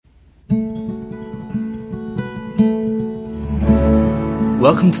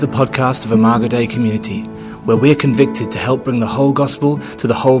Welcome to the podcast of Imago Dei Community, where we are convicted to help bring the whole gospel to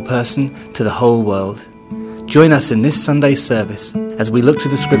the whole person, to the whole world. Join us in this Sunday's service as we look to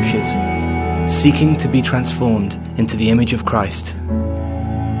the scriptures, seeking to be transformed into the image of Christ.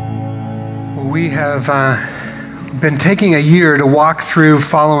 We have been taking a year to walk through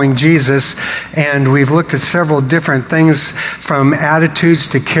following Jesus, and we've looked at several different things, from attitudes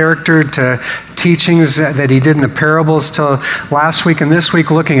to character to teachings that he did in the parables, till last week and this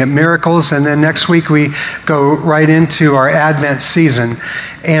week looking at miracles, and then next week we go right into our Advent season.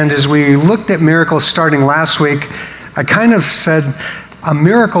 And as we looked at miracles starting last week, I kind of said a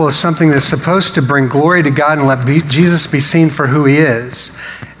miracle is something that's supposed to bring glory to God and let Jesus be seen for who he is.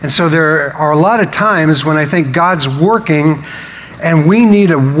 And so there are a lot of times when I think God's working and we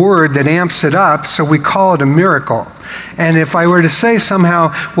need a word that amps it up, so we call it a miracle. And if I were to say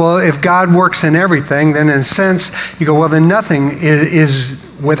somehow, well, if God works in everything, then in a sense, you go, well, then nothing is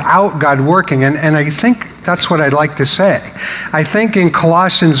without God working. And I think that's what I'd like to say. I think in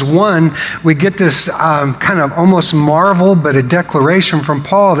Colossians 1, we get this kind of almost marvel, but a declaration from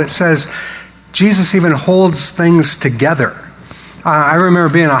Paul that says, Jesus even holds things together. I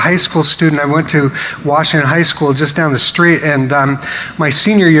remember being a high school student. I went to Washington High School just down the street, and my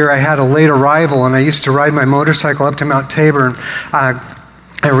senior year I had a late arrival, and I used to ride my motorcycle up to Mount Tabor, and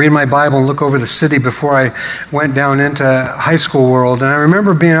I read my Bible and look over the city before I went down into high school world. And I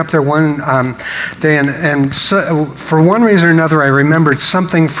remember being up there one day, and so, for one reason or another, I remembered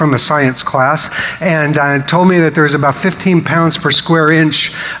something from a science class, and it told me that there was about 15 pounds per square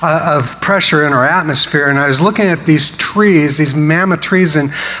inch of pressure in our atmosphere. And I was looking at these trees, these mammoth trees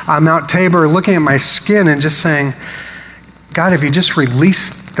in Mount Tabor, looking at my skin and just saying, God, if you just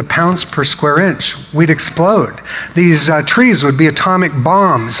released the pounds per square inch, we'd explode. These trees would be atomic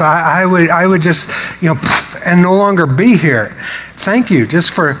bombs. I would just, and no longer be here. Thank you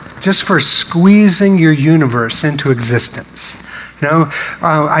just for squeezing your universe into existence.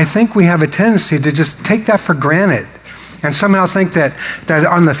 I think we have a tendency to just take that for granted and somehow think that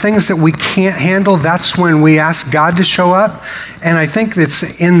on the things that we can't handle, that's when we ask God to show up. And I think it's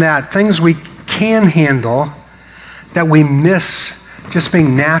in that things we can handle that we miss just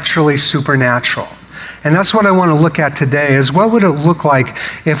being naturally supernatural. And that's what I want to look at today, is what would it look like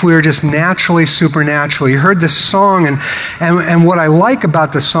if we were just naturally supernatural? You heard this song, and what I like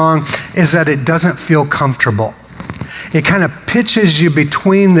about the song is that it doesn't feel comfortable. It kind of pitches you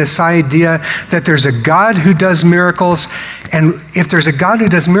between this idea that there's a God who does miracles, and if there's a God who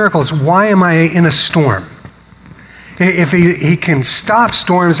does miracles, why am I in a storm? If he can stop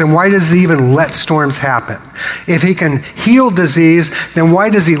storms, then why does he even let storms happen? If he can heal disease, then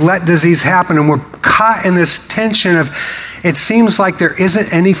why does he let disease happen? And we're caught in this tension of, it seems like there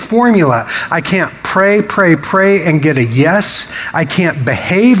isn't any formula. I can't pray and get a yes. I can't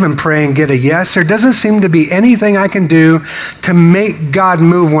behave and pray and get a yes. There doesn't seem to be anything I can do to make God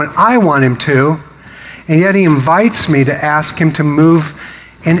move when I want him to. And yet he invites me to ask him to move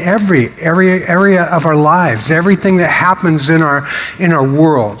in every area of our lives, everything that happens in our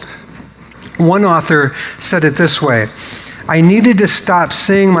world. One author said it this way: I needed to stop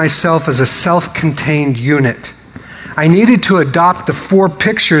seeing myself as a self-contained unit. I needed to adopt the four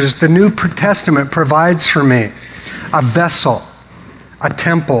pictures the New Testament provides for me: a vessel, a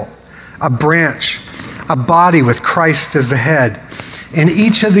temple, a branch, a body with Christ as the head. In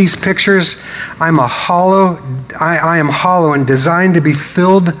each of these pictures, I am hollow and designed to be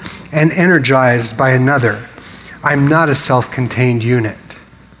filled and energized by another. I'm not a self-contained unit.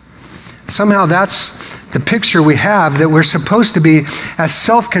 Somehow that's the picture we have, that we're supposed to be as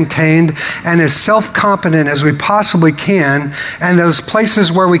self-contained and as self-competent as we possibly can. And those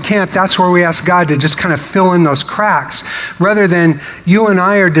places where we can't, that's where we ask God to just kind of fill in those cracks, rather than you and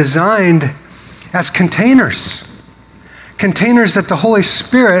I are designed as containers. Containers that the Holy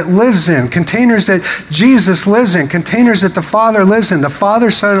Spirit lives in, containers that Jesus lives in, containers that the Father lives in. The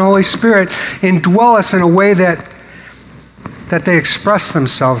Father, Son, and Holy Spirit indwell us in a way that they express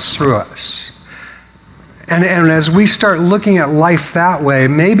themselves through us. And as we start looking at life that way,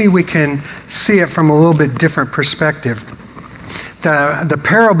 maybe we can see it from a little bit different perspective. The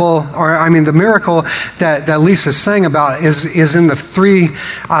parable, the miracle that Lisa sang about is in the three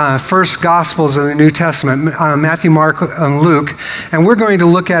first Gospels of the New Testament, Matthew, Mark, and Luke. And we're going to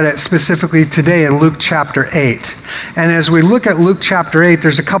look at it specifically today in Luke chapter 8. And as we look at Luke chapter 8,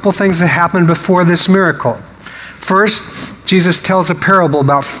 there's a couple things that happened before this miracle. First, Jesus tells a parable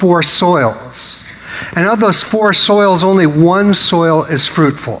about four soils. And of those four soils, only one soil is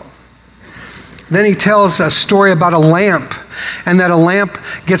fruitful. Then he tells a story about a lamp, and that a lamp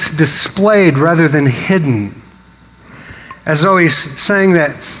gets displayed rather than hidden. As though he's saying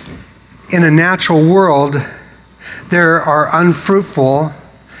that in a natural world, there are unfruitful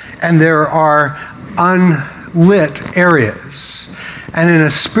and there are unlit areas. And in a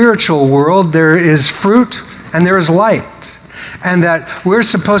spiritual world, there is fruit and there is light. And that we're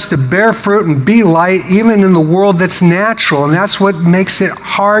supposed to bear fruit and be light even in the world that's natural. And that's what makes it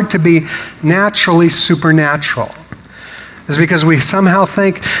hard to be naturally supernatural. Is because we somehow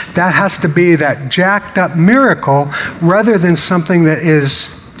think that has to be that jacked up miracle rather than something that is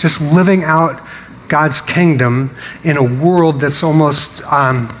just living out God's kingdom in a world that's almost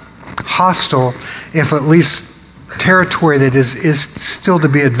hostile, if at least territory that is still to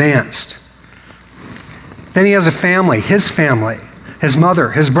be advanced. Then he has a family, his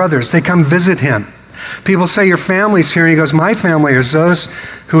mother, his brothers. They come visit him. People say, your family's here. And he goes, my family is those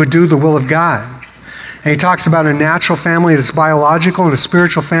who would do the will of God. And he talks about a natural family that's biological and a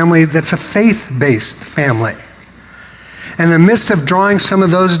spiritual family that's a faith-based family. And in the midst of drawing some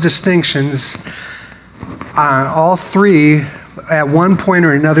of those distinctions, all three at one point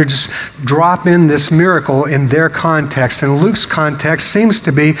or another just drop in this miracle in their context. And Luke's context seems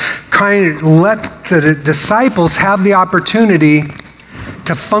to be kind of let the disciples have the opportunity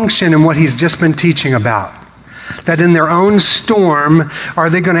to function in what he's just been teaching about. That in their own storm, are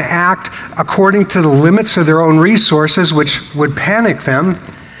they going to act according to the limits of their own resources, which would panic them,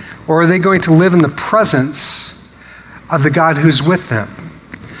 or are they going to live in the presence of the God who's with them?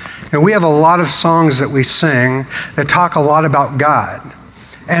 And we have a lot of songs that we sing that talk a lot about God.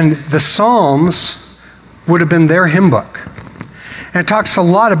 And the Psalms would have been their hymn book. And it talks a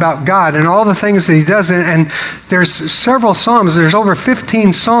lot about God and all the things that he does. And there's several Psalms. There's over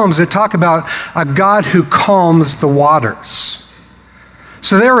 15 Psalms that talk about a God who calms the waters.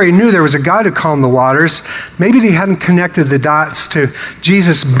 So they already knew there was a God who calmed the waters. Maybe they hadn't connected the dots to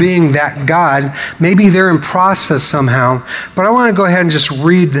Jesus being that God. Maybe they're in process somehow. But I want to go ahead and just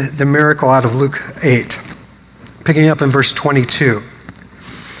read the miracle out of Luke 8, picking up in verse 22.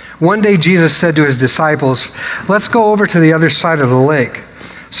 One day Jesus said to his disciples, let's go over to the other side of the lake.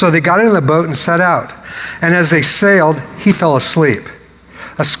 So they got in the boat and set out. And as they sailed, he fell asleep.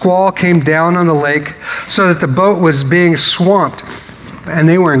 A squall came down on the lake so that the boat was being swamped, and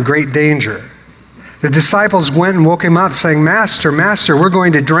they were in great danger. The disciples went and woke him up, saying, Master, Master, we're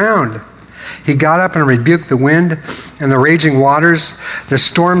going to drown. He got up and rebuked the wind and the raging waters. The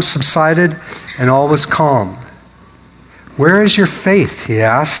storm subsided, and all was calm. Where is your faith? He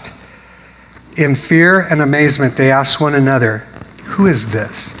asked. In fear and amazement, they asked one another, who is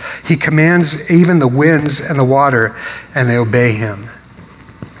this? He commands even the winds and the water, and they obey him.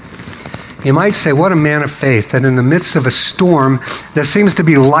 You might say, what a man of faith, that in the midst of a storm that seems to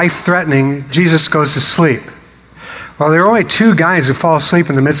be life-threatening, Jesus goes to sleep. Well, there are only two guys who fall asleep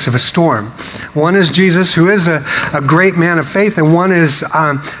in the midst of a storm. One is Jesus, who is a great man of faith, and one is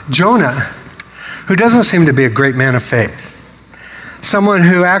Jonah, who doesn't seem to be a great man of faith. Someone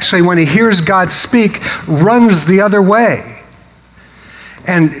who actually, when he hears God speak, runs the other way.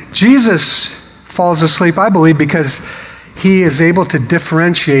 And Jesus falls asleep, I believe, because he is able to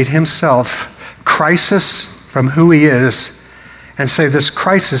differentiate himself, crisis, from who he is, and say this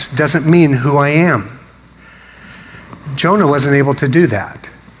crisis doesn't mean who I am. Jonah wasn't able to do that.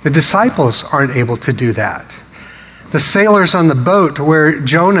 The disciples aren't able to do that. The sailors on the boat where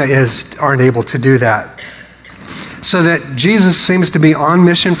Jonah is aren't able to do that. So that Jesus seems to be on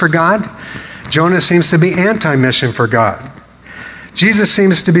mission for God. Jonah seems to be anti-mission for God. Jesus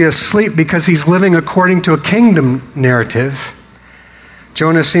seems to be asleep because he's living according to a kingdom narrative.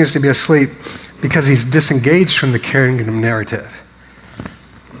 Jonah seems to be asleep because he's disengaged from the kingdom narrative.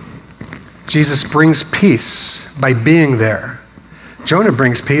 Jesus brings peace by being there. Jonah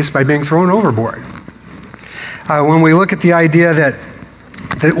brings peace by being thrown overboard. When we look at the idea that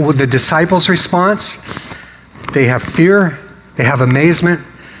the disciples' response, they have fear, they have amazement,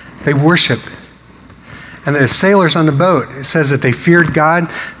 they worship. And the sailors on the boat, it says that they feared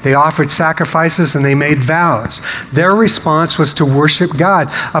God, they offered sacrifices, and they made vows. Their response was to worship God.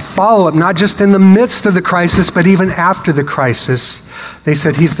 A follow-up, not just in the midst of the crisis, but even after the crisis. They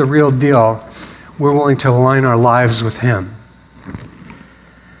said, he's the real deal. We're willing to align our lives with him.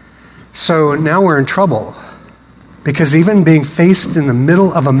 So now we're in trouble. Because even being faced in the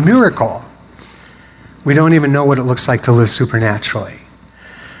middle of a miracle, we don't even know what it looks like to live supernaturally.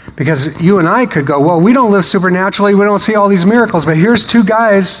 Because you and I could go, well, we don't live supernaturally, we don't see all these miracles, but here's two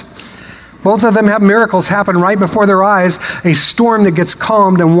guys, both of them have miracles happen right before their eyes, a storm that gets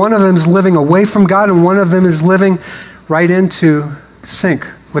calmed, and one of them is living away from God, and one of them is living right into sync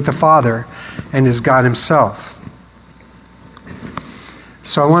with the Father and is God himself.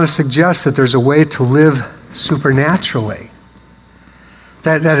 So I want to suggest that there's a way to live supernaturally.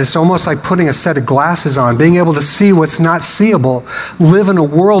 That it's almost like putting a set of glasses on, being able to see what's not seeable, live in a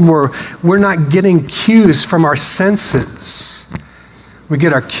world where we're not getting cues from our senses. We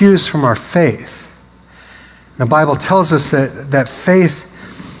get our cues from our faith. The Bible tells us that faith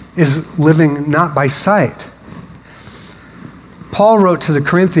is living not by sight. Paul wrote to the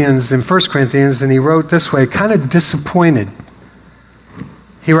Corinthians in 1 Corinthians, and he wrote this way, kind of disappointed.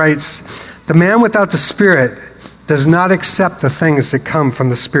 He writes, "The man without the Spirit does not accept the things that come from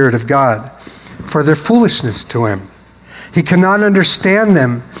the Spirit of God, for they're foolishness to him. He cannot understand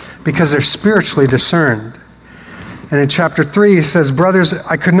them because they're spiritually discerned." And in chapter 3, he says, "Brothers,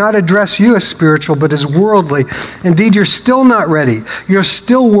 I could not address you as spiritual, but as worldly. Indeed, you're still not ready. You're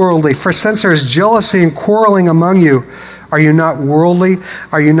still worldly. For since there is jealousy and quarreling among you, are you not worldly?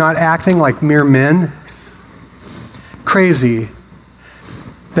 Are you not acting like mere men?" Crazy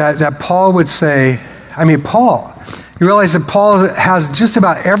that Paul would say, Paul, you realize that Paul has just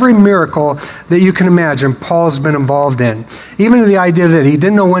about every miracle that you can imagine Paul's been involved in. Even the idea that he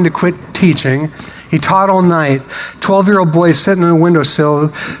didn't know when to quit teaching. He taught all night. 12-year-old boy is sitting on a windowsill.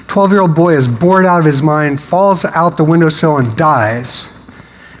 12-year-old boy is bored out of his mind, falls out the windowsill and dies.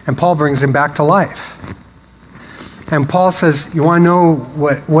 And Paul brings him back to life. And Paul says, you want to know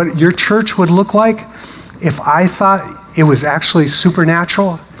what your church would look like if I thought it was actually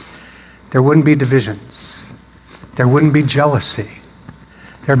supernatural? There wouldn't be divisions. There wouldn't be jealousy.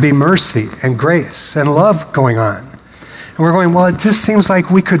 There'd be mercy and grace and love going on. And we're going, well, it just seems like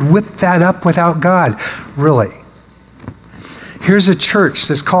we could whip that up without God. Really? Here's a church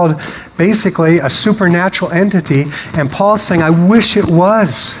that's called basically a supernatural entity, and Paul's saying, I wish it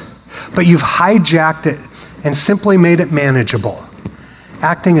was, but you've hijacked it and simply made it manageable,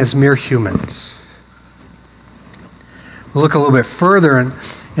 acting as mere humans. We'll look a little bit further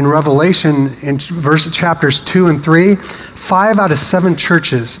in Revelation, in chapters 2 and 3, 5 out of 7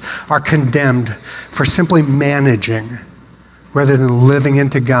 churches are condemned for simply managing rather than living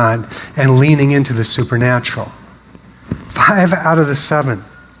into God and leaning into the supernatural. 5 out of the 7.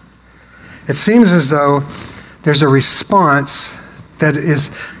 It seems as though there's a response that is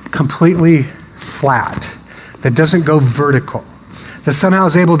completely flat, that doesn't go vertical, that somehow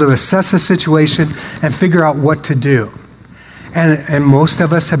is able to assess the situation and figure out what to do. And most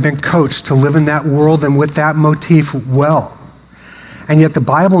of us have been coached to live in that world and with that motif well. And yet the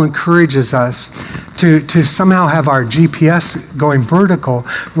Bible encourages us to somehow have our GPS going vertical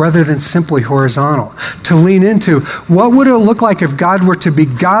rather than simply horizontal. To lean into, what would it look like if God were to be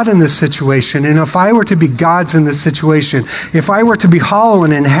God in this situation, and if I were to be God's in this situation, if I were to be hollow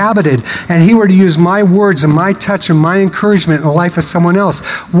and inhabited, and he were to use my words and my touch and my encouragement in the life of someone else,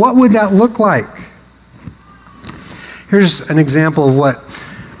 what would that look like? Here's an example of what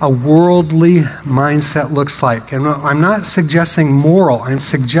a worldly mindset looks like. And I'm not suggesting moral, I'm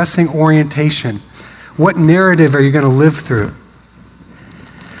suggesting orientation. What narrative are you going to live through?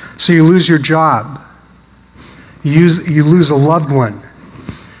 So you lose your job. You lose a loved one.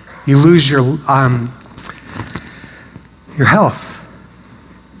 You lose your health.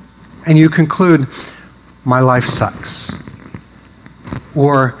 And you conclude, my life sucks.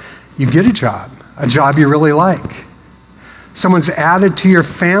 Or you get a job you really like. Someone's added to your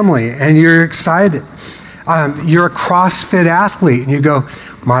family and you're excited. You're a CrossFit athlete and you go,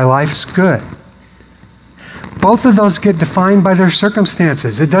 my life's good. Both of those get defined by their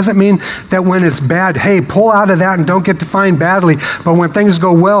circumstances. It doesn't mean that when it's bad, hey, pull out of that and don't get defined badly. But when things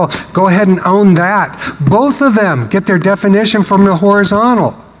go well, go ahead and own that. Both of them get their definition from the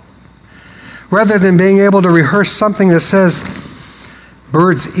horizontal. Rather than being able to rehearse something that says,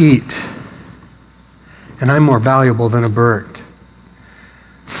 birds eat, and I'm more valuable than a bird.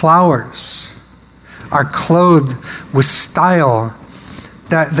 Flowers are clothed with style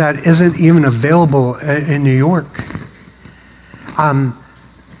that isn't even available in New York. I'm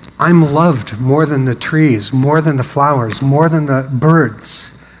loved more than the trees, more than the flowers, more than the birds.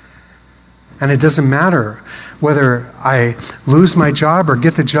 And it doesn't matter whether I lose my job or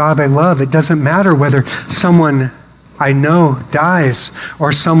get the job I love. It doesn't matter whether someone I know dies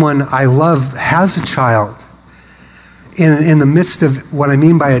or someone I love has a child. In the midst of what I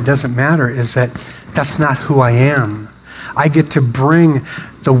mean by it doesn't matter is that that's not who I am. I get to bring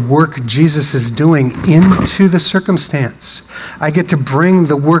the work Jesus is doing into the circumstance. I get to bring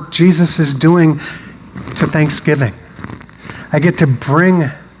the work Jesus is doing to Thanksgiving. I get to bring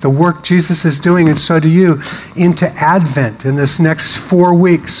the work Jesus is doing, and so do you, into Advent. In this next 4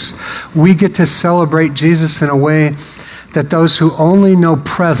 weeks, we get to celebrate Jesus in a way that those who only know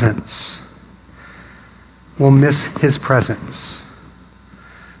presence will miss his presence.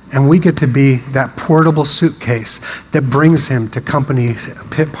 And we get to be that portable suitcase that brings him to company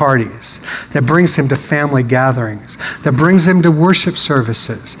pit parties, that brings him to family gatherings, that brings him to worship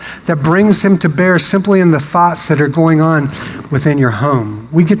services, that brings him to bear simply in the thoughts that are going on within your home.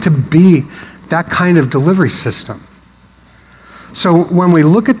 We get to be that kind of delivery system. So when we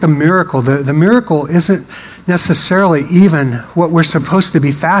look at the miracle, the miracle isn't necessarily even what we're supposed to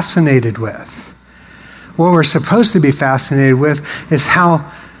be fascinated with. What we're supposed to be fascinated with is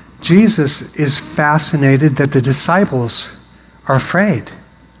how Jesus is fascinated that the disciples are afraid.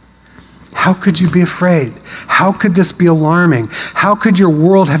 How could you be afraid? How could this be alarming? How could your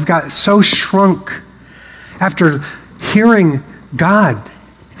world have got so shrunk after hearing God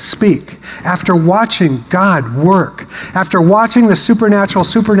speak, after watching God work, after watching the supernatural?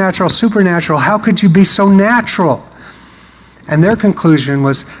 How could you be so natural? And their conclusion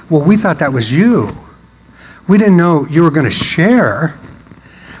was, well, we thought that was you. We didn't know you were going to share.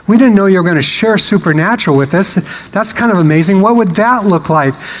 We didn't know you were going to share supernatural with us. That's kind of amazing. What would that look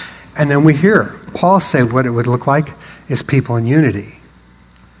like? And then we hear Paul say what it would look like is people in unity.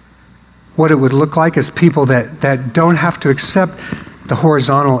 What it would look like is people that don't have to accept the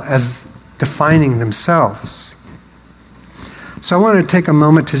horizontal as defining themselves. So I want to take a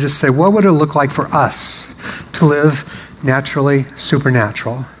moment to just say, what would it look like for us to live naturally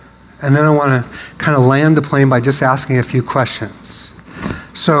supernatural? And then I want to kind of land the plane by just asking a few questions.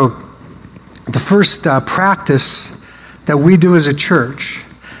 So the first practice that we do as a church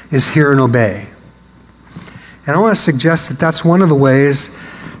is hear and obey. And I want to suggest that that's one of the ways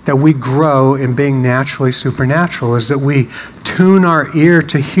that we grow in being naturally supernatural, is that we tune our ear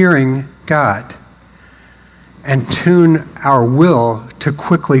to hearing God and tune our will to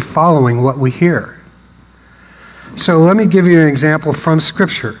quickly following what we hear. So let me give you an example from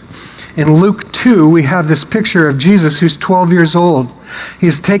Scripture. In Luke 2, we have this picture of Jesus who's 12 years old.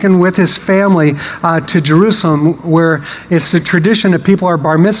 He's taken with his family to Jerusalem, where it's the tradition that people are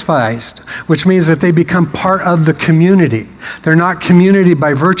bar mitzvahized, which means that they become part of the community. They're not community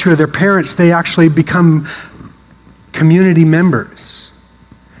by virtue of their parents. They actually become community members.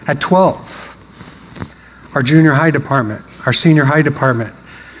 At 12, our junior high department, our senior high department,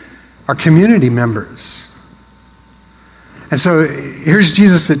 are community members. And so here's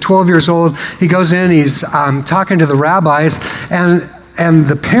Jesus at 12 years old. He goes in, he's talking to the rabbis, and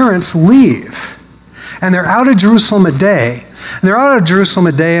the parents leave. And they're out of Jerusalem a day.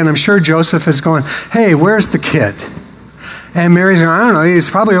 And I'm sure Joseph is going, hey, where's the kid? And Mary's going, I don't know, he's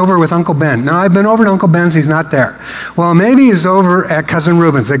probably over with Uncle Ben. No, I've been over to Uncle Ben's, he's not there. Well, maybe he's over at Cousin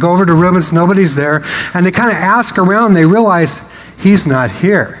Reuben's. They go over to Reuben's, nobody's there. And they kind of ask around, they realize he's not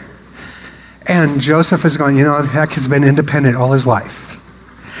here. And Joseph is going, that kid's been independent all his life.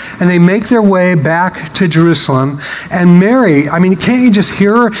 And they make their way back to Jerusalem. And Mary, can't you just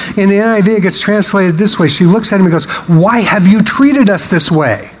hear her? In the NIV, it gets translated this way. She looks at him and goes, why have you treated us this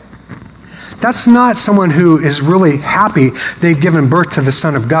way? That's not someone who is really happy they've given birth to the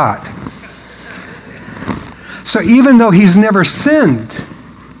Son of God. So even though he's never sinned,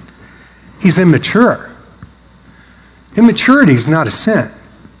 he's immature. Immaturity is not a sin.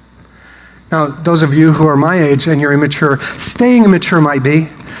 Now, those of you who are my age and you're immature, staying immature might be,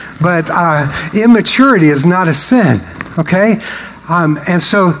 but immaturity is not a sin, okay? And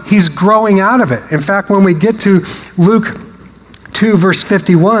so he's growing out of it. In fact, when we get to Luke 2, verse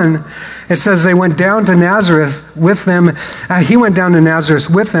 51, it says they went down to Nazareth with them. He went down to Nazareth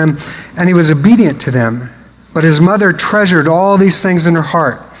with them, and he was obedient to them. But his mother treasured all these things in her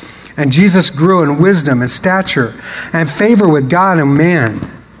heart. And Jesus grew in wisdom and stature and favor with God and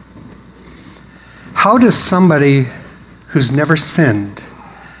man. How does somebody who's never sinned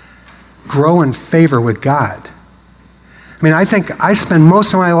grow in favor with God? I think I spend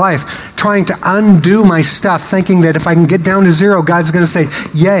most of my life trying to undo my stuff, thinking that if I can get down to zero, God's going to say,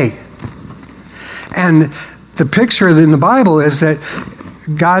 yay. And the picture in the Bible is that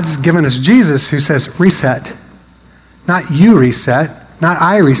God's given us Jesus who says, reset. Not you reset, not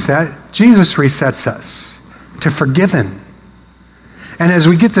I reset. Jesus resets us to forgive him. And as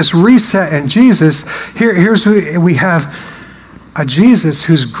we get this reset in Jesus, here's we have a Jesus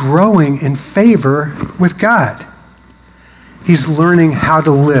who's growing in favor with God. He's learning how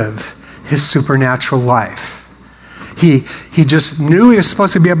to live his supernatural life. He just knew he was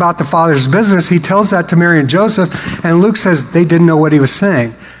supposed to be about the Father's business. He tells that to Mary and Joseph, and Luke says they didn't know what he was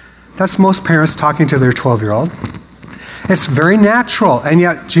saying. That's most parents talking to their 12-year-old. It's very natural, and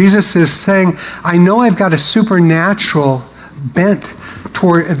yet Jesus is saying, I know I've got a supernatural bent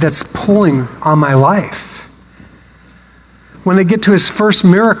that's pulling on my life. When they get to his first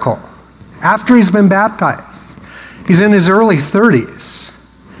miracle, after he's been baptized, he's in his early 30s,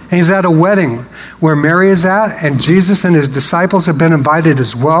 And he's at a wedding where Mary is at, and Jesus and his disciples have been invited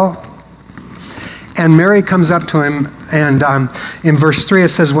as well. And Mary comes up to him, and in verse 3 it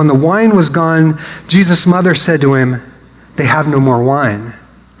says, when the wine was gone, Jesus' mother said to him, they have no more wine.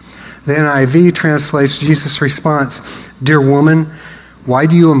 The NIV translates Jesus' response, dear woman, why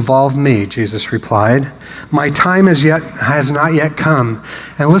do you involve me? Jesus replied. My time has not yet come.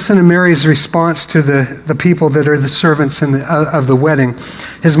 And listen to Mary's response to the people that are the servants of the wedding.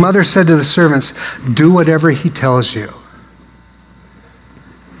 His mother said to the servants, do whatever he tells you.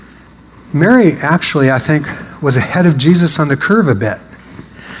 Mary actually, I think, was ahead of Jesus on the curve a bit.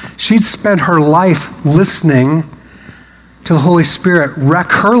 She'd spent her life listening to the Holy Spirit wreck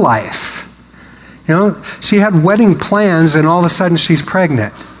her life. You know, she had wedding plans, and all of a sudden she's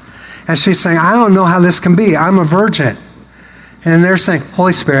pregnant. And she's saying, I don't know how this can be. I'm a virgin. And they're saying,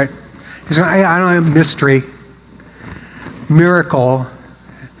 Holy Spirit. He's going, I don't have mystery. Miracle.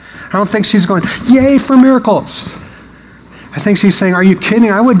 I don't think she's going, yay for miracles. I think she's saying, are you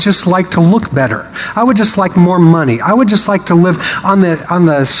kidding? I would just like to look better. I would just like more money. I would just like to live on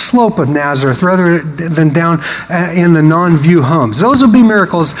the slope of Nazareth rather than down in the non-view homes. Those would be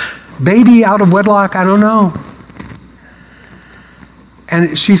miracles. Baby out of wedlock, I don't know.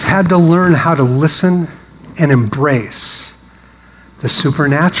 And she's had to learn how to listen and embrace the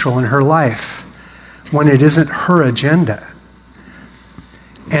supernatural in her life when it isn't her agenda.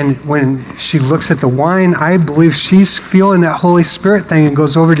 And when she looks at the wine, I believe she's feeling that Holy Spirit thing and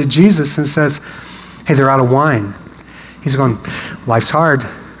goes over to Jesus and says, hey, they're out of wine. He's going, life's hard.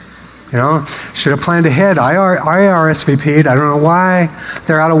 You know, should have planned ahead. I RSVP'd. I don't know why.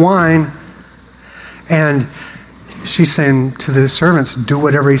 They're out of wine. And she's saying to the servants, do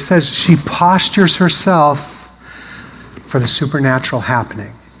whatever he says. She postures herself for the supernatural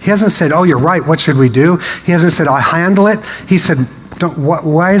happening. He hasn't said, oh, you're right. What should we do? He hasn't said, I'll handle it. He said,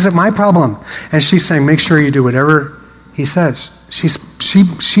 why is it my problem? And she's saying, make sure you do whatever he says.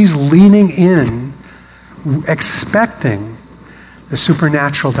 She's leaning in, expecting the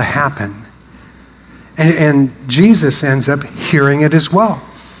supernatural to happen. And Jesus ends up hearing it as well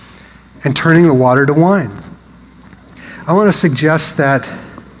and turning the water to wine. I want to suggest that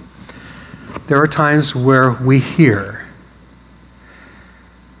there are times where we hear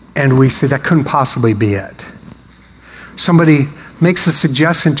and we say that couldn't possibly be it. Somebody makes a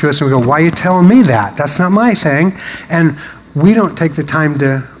suggestion to us and we go, why are you telling me that? That's not my thing. And we don't take the time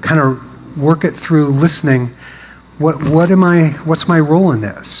to kind of work it through listening. What's my role in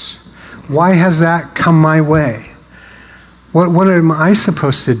this? Why has that come my way? What am I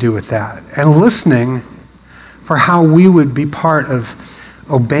supposed to do with that? And listening for how we would be part of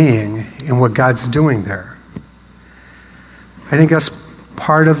obeying in what God's doing there. I think that's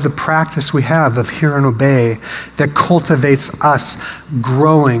part of the practice we have of hear and obey that cultivates us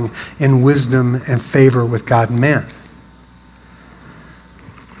growing in wisdom and favor with God and man.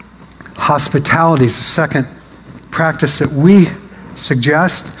 Hospitality is the second practice that we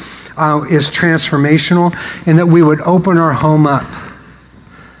suggest is transformational, in that we would open our home up.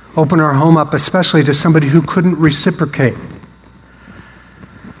 Open our home up, especially to somebody who couldn't reciprocate.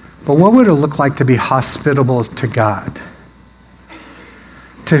 But what would it look like to be hospitable to God?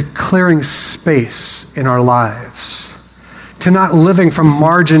 To clearing space in our lives. To not living from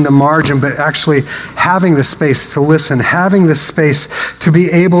margin to margin, but actually having the space to listen, having the space to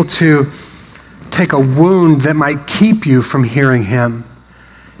be able to take a wound that might keep you from hearing him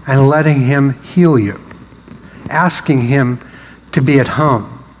and letting him heal you. Asking him to be at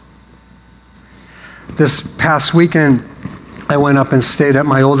home. This past weekend, I went up and stayed at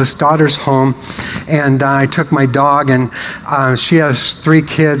my oldest daughter's home, and I took my dog, and she has 3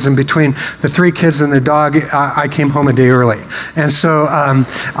 kids, and between the 3 kids and the dog, I came home a day early. And so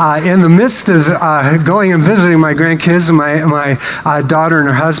in the midst of going and visiting my grandkids and my daughter and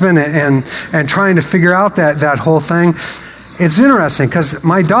her husband and trying to figure out that whole thing, it's interesting because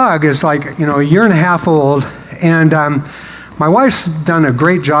my dog is like, a year and a half old, and my wife's done a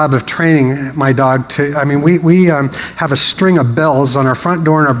great job of training my dog we have a string of bells on our front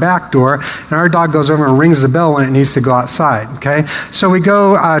door and our back door, and our dog goes over and rings the bell when it needs to go outside, okay? So we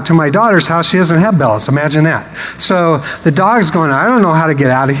go to my daughter's house. She doesn't have bells. Imagine that. So the dog's going, I don't know how to get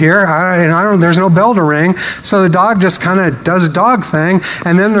out of here. There's no bell to ring. So the dog just kind of does dog thing,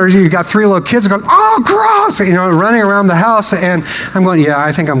 and then you got 3 little kids going, oh, gross, running around the house, and I'm going, yeah,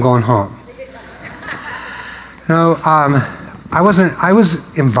 I think I'm going home. I was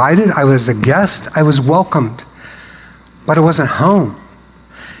invited, I was a guest, I was welcomed, but I wasn't home.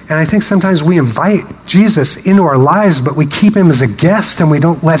 And I think sometimes we invite Jesus into our lives, but we keep him as a guest and we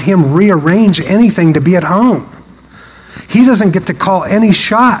don't let him rearrange anything to be at home. He doesn't get to call any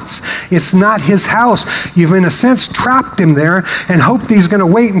shots. It's not his house. You've, in a sense, trapped him there and hoped he's going to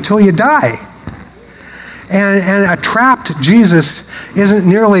wait until you die. And a trapped Jesus isn't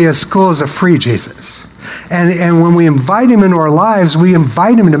nearly as cool as a free Jesus. And when we invite him into our lives, we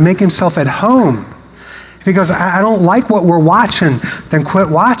invite him to make himself at home. If he goes, I don't like what we're watching, then quit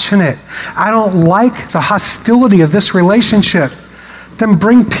watching it. I don't like the hostility of this relationship, then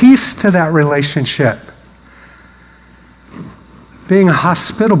bring peace to that relationship. Being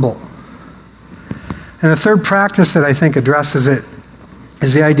hospitable. And the third practice that I think addresses it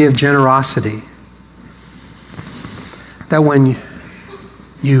is the idea of generosity. That when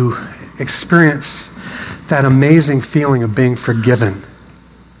you experience that amazing feeling of being forgiven,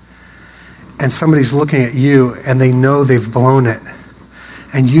 and somebody's looking at you and they know they've blown it,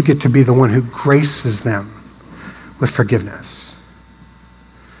 and you get to be the one who graces them with forgiveness.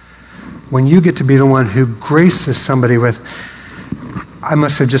 When you get to be the one who graces somebody with, I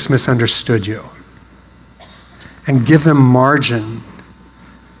must have just misunderstood you, and give them margin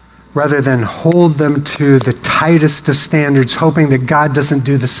rather than hold them to the tightest of standards, hoping that God doesn't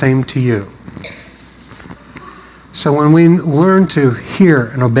do the same to you. So when we learn to hear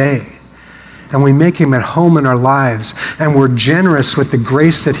and obey, and we make him at home in our lives, and we're generous with the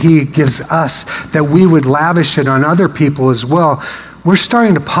grace that he gives us, that we would lavish it on other people as well, we're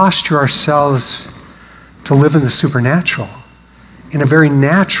starting to posture ourselves to live in the supernatural in a very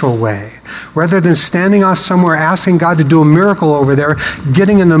natural way. Rather than standing off somewhere asking God to do a miracle over there,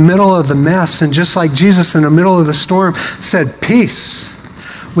 getting in the middle of the mess, and just like Jesus in the middle of the storm said, peace.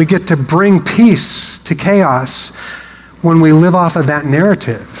 We get to bring peace to chaos when we live off of that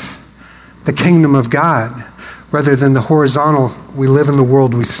narrative, the kingdom of God, rather than the horizontal, we live in the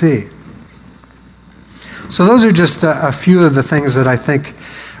world we see. So those are just a few of the things that I think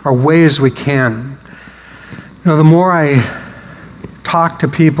are ways we can. You know, the more I talk to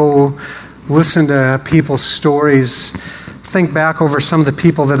people, listen to people's stories, think back over some of the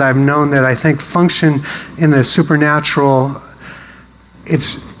people that I've known that I think function in the supernatural,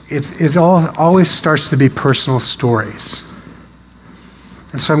 it always starts to be personal stories.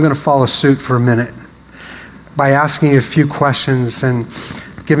 And so I'm going to follow suit for a minute by asking you a few questions and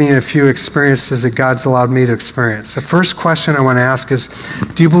giving you a few experiences that God's allowed me to experience. The first question I want to ask is,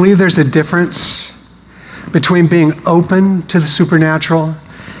 do you believe there's a difference between being open to the supernatural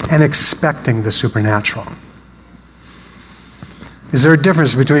and expecting the supernatural? Is there a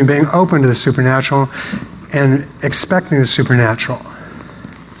difference between being open to the supernatural and expecting the supernatural?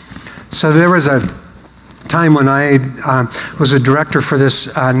 So there was a time when I was a director for this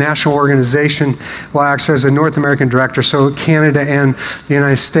national organization. Well, actually, I was a North American director, so Canada and the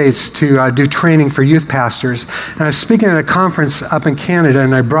United States, to do training for youth pastors. And I was speaking at a conference up in Canada,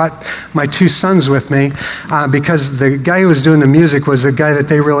 and I brought my two sons with me because the guy who was doing the music was a guy that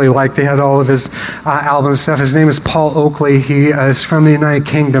they really liked. They had all of his albums and stuff. His name is Paul Oakley. He is from the United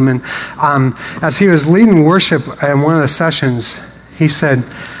Kingdom. And as he was leading worship in one of the sessions, he said,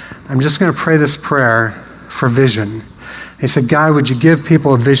 I'm just going to pray this prayer for vision. He said, God, would you give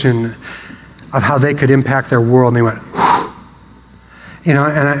people a vision of how they could impact their world? And they went, whew. You know,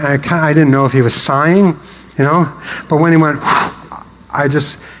 and I didn't know if he was sighing, you know, but when he went,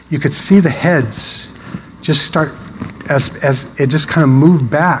 whew, you could see the heads just start, as it just kind of moved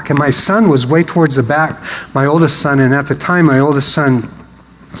back. And my son was way towards the back, my oldest son, and at the time my oldest son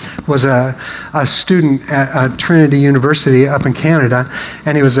was a student at Trinity University up in Canada,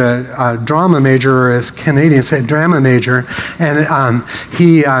 and he was a drama major, or as Canadians say, drama major. And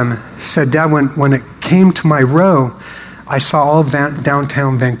he said, Dad, when it came to my row, I saw all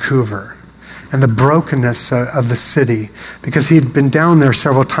downtown Vancouver and the brokenness of the city, because he'd been down there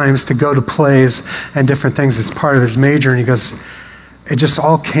several times to go to plays and different things as part of his major. And he goes, it just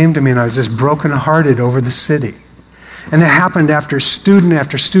all came to me, and I was just brokenhearted over the city. And that happened after student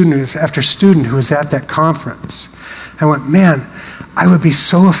after student after student who was at that conference. I went, man, I would be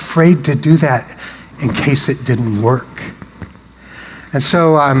so afraid to do that in case it didn't work. And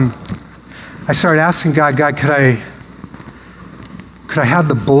so I started asking God, could I have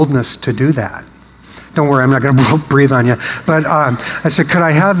the boldness to do that? Don't worry, I'm not going to breathe on you. But I said, could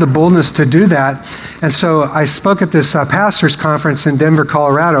I have the boldness to do that? And so I spoke at this pastor's conference in Denver,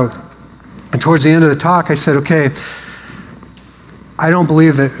 Colorado. And towards the end of the talk, I said, okay, I don't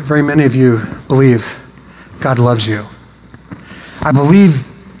believe that very many of you believe God loves you. I believe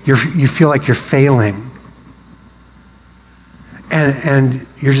you feel like you're failing. And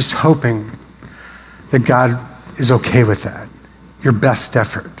you're just hoping that God is okay with that, your best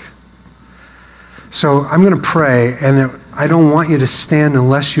effort. So I'm going to pray, and I don't want you to stand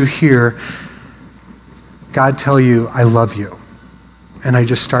unless you hear God tell you, I love you? And I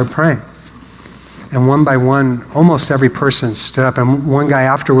just started praying. And one by one, almost every person stood up. And one guy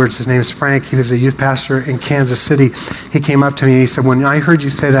afterwards, his name is Frank, he was a youth pastor in Kansas City. He came up to me and he said, when I heard you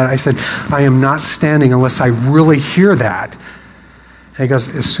say that, I said, I am not standing unless I really hear that. And he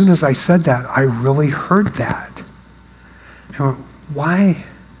goes, as soon as I said that, I really heard that. I went, why?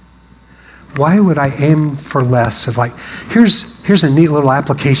 Why would I aim for less of like, here's a neat little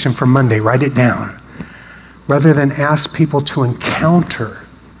application for Monday, write it down, rather than ask people to encounter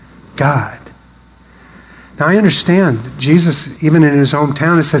God. Now, I understand that Jesus, even in his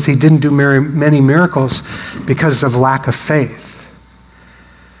hometown, it says he didn't do many miracles because of lack of faith.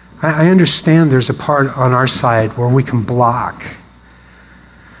 I understand there's a part on our side where we can block.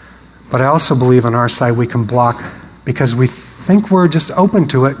 But I also believe on our side we can block because we think we're just open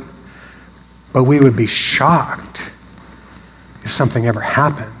to it, but we would be shocked if something ever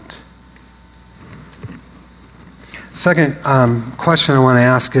happened. Second question I want to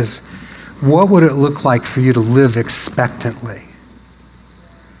ask is, what would it look like for you to live expectantly?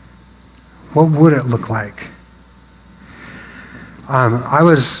 What would it look like? When I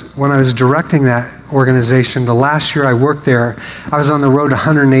was directing that organization, the last year I worked there, I was on the road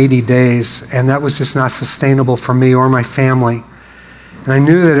 180 days, and that was just not sustainable for me or my family. And I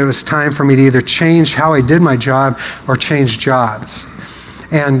knew that it was time for me to either change how I did my job or change jobs.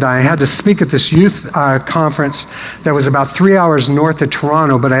 And I had to speak at this youth conference that was about 3 hours north of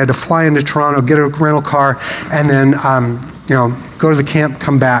Toronto, but I had to fly into Toronto, get a rental car, and then go to the camp,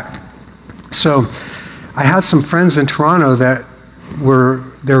 come back. So I had some friends in Toronto that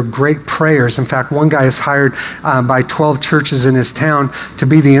they're great prayers. In fact, one guy is hired by 12 churches in his town to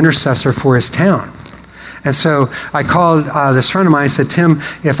be the intercessor for his town. And so I called this friend of mine. I said, Tim,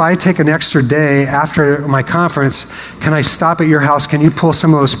 if I take an extra day after my conference, can I stop at your house? Can you pull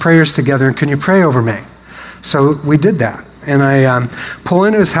some of those prayers together and can you pray over me? So we did that. And I pull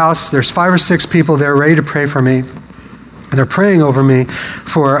into his house. There's 5 or 6 people there ready to pray for me. And they're praying over me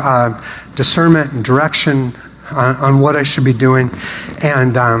for discernment and direction on what I should be doing.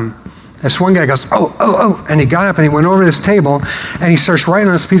 And this one guy goes, oh, and he got up and he went over to this table and he starts writing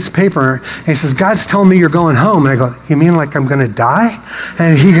on this piece of paper and he says, God's telling me you're going home. And I go, you mean like I'm going to die?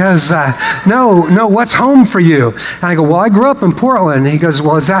 And he goes, no, what's home for you? And I go, well, I grew up in Portland. And he goes,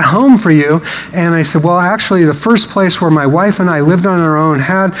 well, is that home for you? And I said, well, actually the first place where my wife and I lived on our own,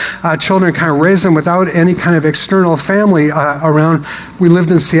 had children, kind of raised them without any kind of external family around, we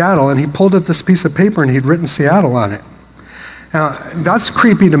lived in Seattle. And he pulled up this piece of paper and he'd written Seattle on it. Now, that's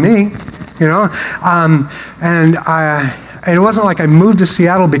creepy to me, you know. And it wasn't like I moved to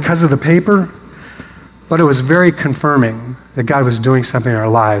Seattle because of the paper, but it was very confirming that God was doing something in our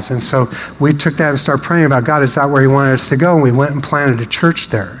lives. And so we took that and started praying about, God, is that where he wanted us to go? And we went and planted a church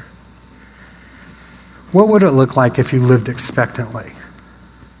there. What would it look like if you lived expectantly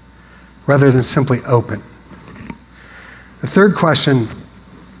rather than simply open? The third question,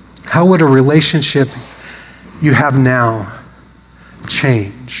 how would a relationship you have now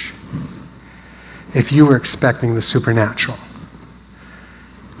change if you were expecting the supernatural?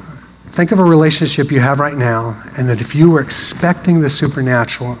 Think of a relationship you have right now, and that if you were expecting the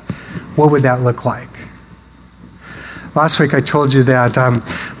supernatural, what would that look like? Last week I told you that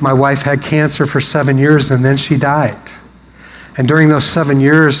my wife had cancer for 7 years and then she died. And during those 7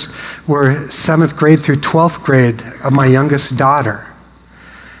 years were 7th grade through 12th grade of my youngest daughter.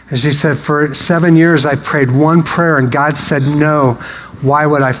 And she said, for 7 years I prayed one prayer and God said no. Why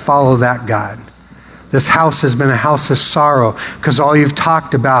would I follow that, God? This house has been a house of sorrow because all you've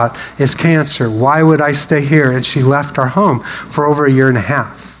talked about is cancer. Why would I stay here? And she left our home for over 1.5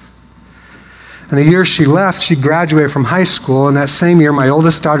 years. And the year she left, she graduated from high school. And that same year, my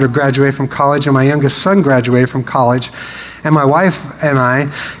oldest daughter graduated from college and my youngest son graduated from college. And my wife and I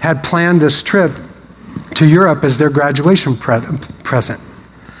had planned this trip to Europe as their graduation present.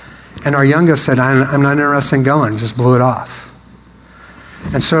 And our youngest said, I'm not interested in going, just blew it off.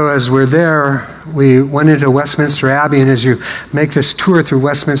 And so as we're there, we went into Westminster Abbey, and as you make this tour through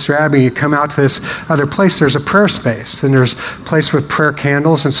Westminster Abbey, you come out to this other place, there's a prayer space, and there's a place with prayer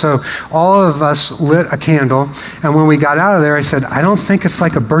candles, and so all of us lit a candle, and when we got out of there, I said, I don't think it's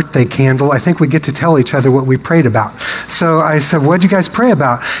like a birthday candle, I think we get to tell each other what we prayed about. So I said, what'd you guys pray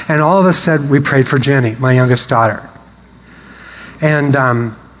about? And all of us said, we prayed for Jenny, my youngest daughter. And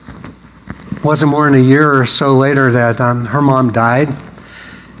it wasn't more than a year or so later that her mom died.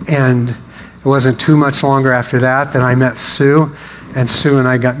 And it wasn't too much longer after that I met Sue, and Sue and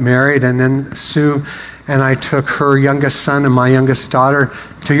I got married, and then Sue and I took her youngest son and my youngest daughter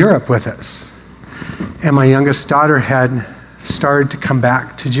to Europe with us. And my youngest daughter had started to come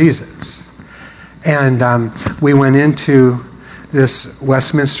back to Jesus. And we went into this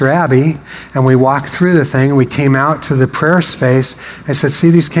Westminster Abbey, and we walked through the thing, and we came out to the prayer space. I said, see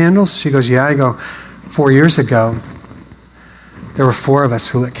these candles? She goes, yeah. I go, 4 years ago, there were 4 of us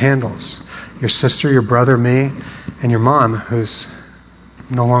who lit candles. Your sister, your brother, me, and your mom, who's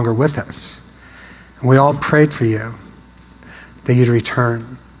no longer with us. And we all prayed for you, that you'd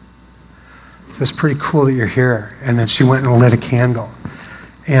return. So it's pretty cool that you're here. And then she went and lit a candle.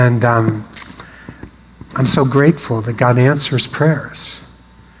 And I'm so grateful that God answers prayers.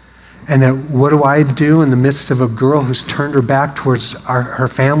 And that what do I do in the midst of a girl who's turned her back towards her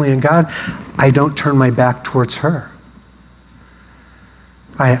family and God? I don't turn my back towards her.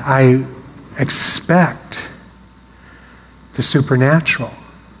 I expect the supernatural.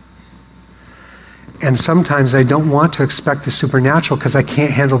 And sometimes I don't want to expect the supernatural because I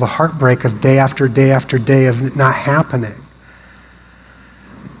can't handle the heartbreak of day after day after day of it not happening.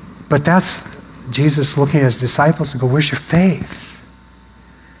 But that's Jesus looking at his disciples and go, where's your faith?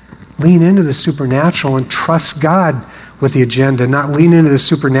 Lean into the supernatural and trust God with the agenda, not lean into the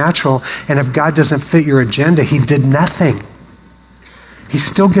supernatural. And if God doesn't fit your agenda, he did nothing. He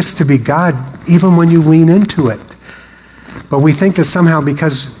still gets to be God even when you lean into it. But we think that somehow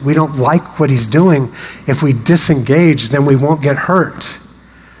because we don't like what he's doing, if we disengage, then we won't get hurt.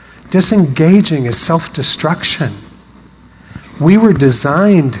 Disengaging is self-destruction. We were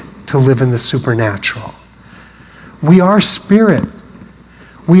designed to live in the supernatural. We are spirit.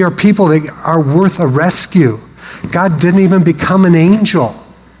 We are people that are worth a rescue. God didn't even become an angel.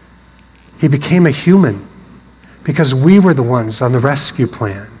 He became a human because we were the ones on the rescue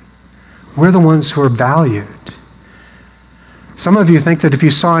plan. We're the ones who are valued. Some of you think that if you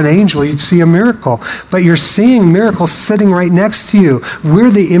saw an angel, you'd see a miracle. But you're seeing miracles sitting right next to you.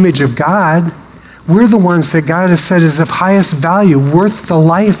 We're the image of God. We're the ones that God has said is of highest value, worth the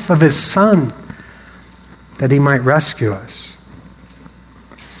life of his Son, that he might rescue us.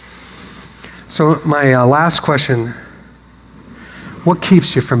 So my last question, what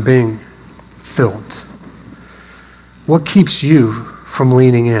keeps you from being filled? What keeps you from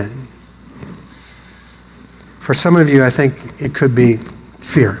leaning in? For some of you, I think it could be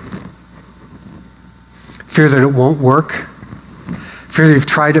fear. Fear that it won't work. Fear that you've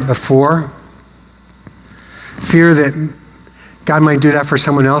tried it before. Fear that God might do that for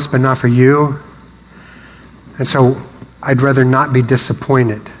someone else, but not for you. And so I'd rather not be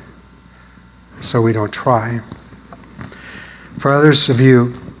disappointed. So we don't try. For others of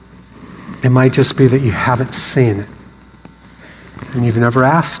you, it might just be that you haven't seen it. And you've never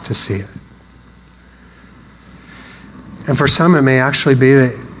asked to see it. And for some, it may actually be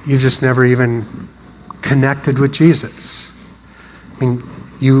that you've just never even connected with Jesus. I mean,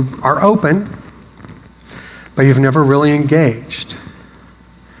 you are open, but you've never really engaged.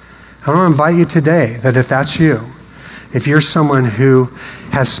 I want to invite you today that if that's you, if you're someone who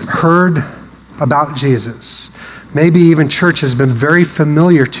has heard about Jesus, maybe even church has been very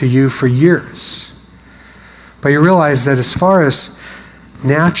familiar to you for years, but you realize that as far as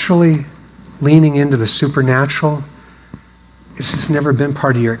naturally leaning into the supernatural, it's just never been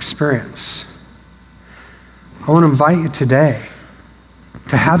part of your experience. I want to invite you today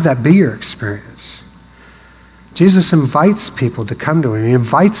to have that be your experience. Jesus invites people to come to him. He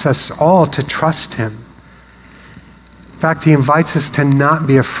invites us all to trust him. In fact, he invites us to not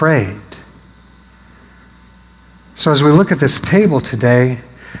be afraid. So as we look at this table today,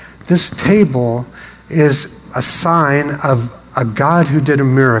 this table is a sign of a God who did a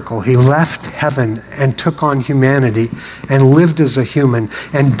miracle. He left heaven and took on humanity and lived as a human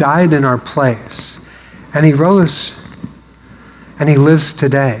and died in our place. And he rose and he lives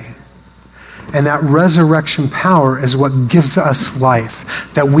today. And that resurrection power is what gives us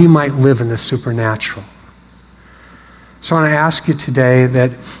life, that we might live in the supernatural. So I want to ask you today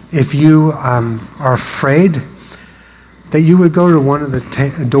that if you are afraid, that you would go to one of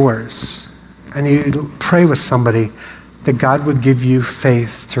the doors and you'd pray with somebody that God would give you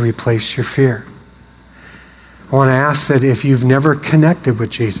faith to replace your fear. I want to ask that if you've never connected with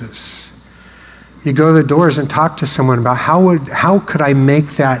Jesus, you go to the doors and talk to someone about how could I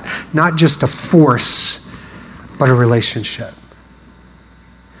make that not just a force, but a relationship.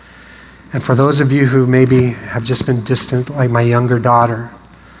 And for those of you who maybe have just been distant, like my younger daughter,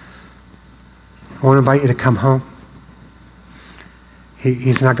 I want to invite you to come home.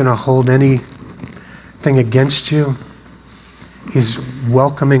 He's not going to hold anything against you. His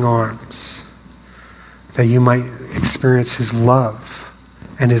welcoming arms, that you might experience his love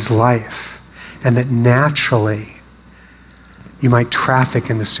and his life, and that naturally you might traffic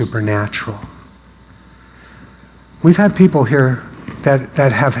in the supernatural. We've had people here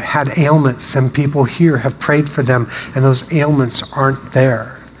that have had ailments, and people here have prayed for them, and those ailments aren't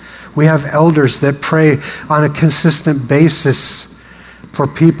there. We have elders that pray on a consistent basis for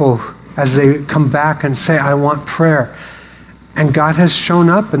people as they come back and say, I want prayer. And God has shown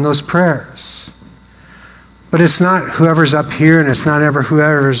up in those prayers. But it's not whoever's up here and it's not ever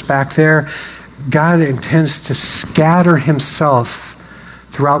whoever's back there. God intends to scatter himself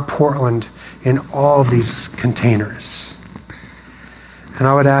throughout Portland in all these containers. And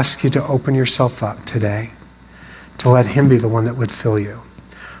I would ask you to open yourself up today to let him be the one that would fill you.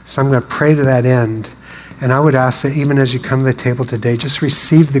 So I'm going to pray to that end. And I would ask that even as you come to the table today, just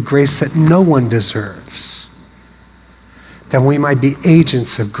receive the grace that no one deserves, that we might be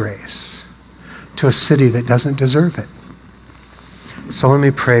agents of grace to a city that doesn't deserve it. So let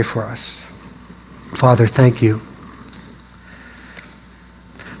me pray for us. Father, thank you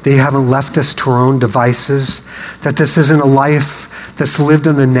that you haven't left us to our own devices, that this isn't a life that's lived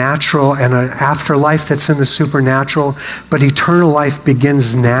in the natural and an afterlife that's in the supernatural, but eternal life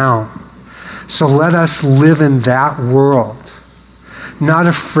begins now. So let us live in that world, not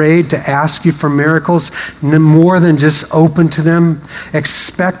afraid to ask you for miracles, more than just open to them,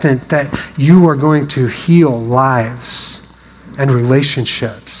 expectant that you are going to heal lives and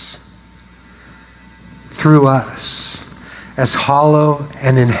relationships through us as hollow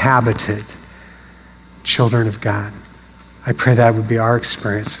and inhabited children of God. I pray that would be our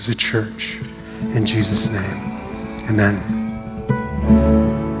experience as a church. In Jesus' name, amen.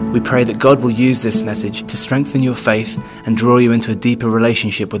 We pray that God will use this message to strengthen your faith and draw you into a deeper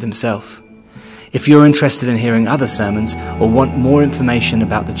relationship with himself. If you're interested in hearing other sermons or want more information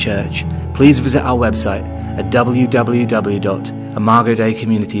about the church, please visit our website at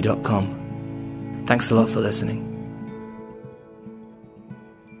www.imagodaycommunity.com. Thanks a lot for listening.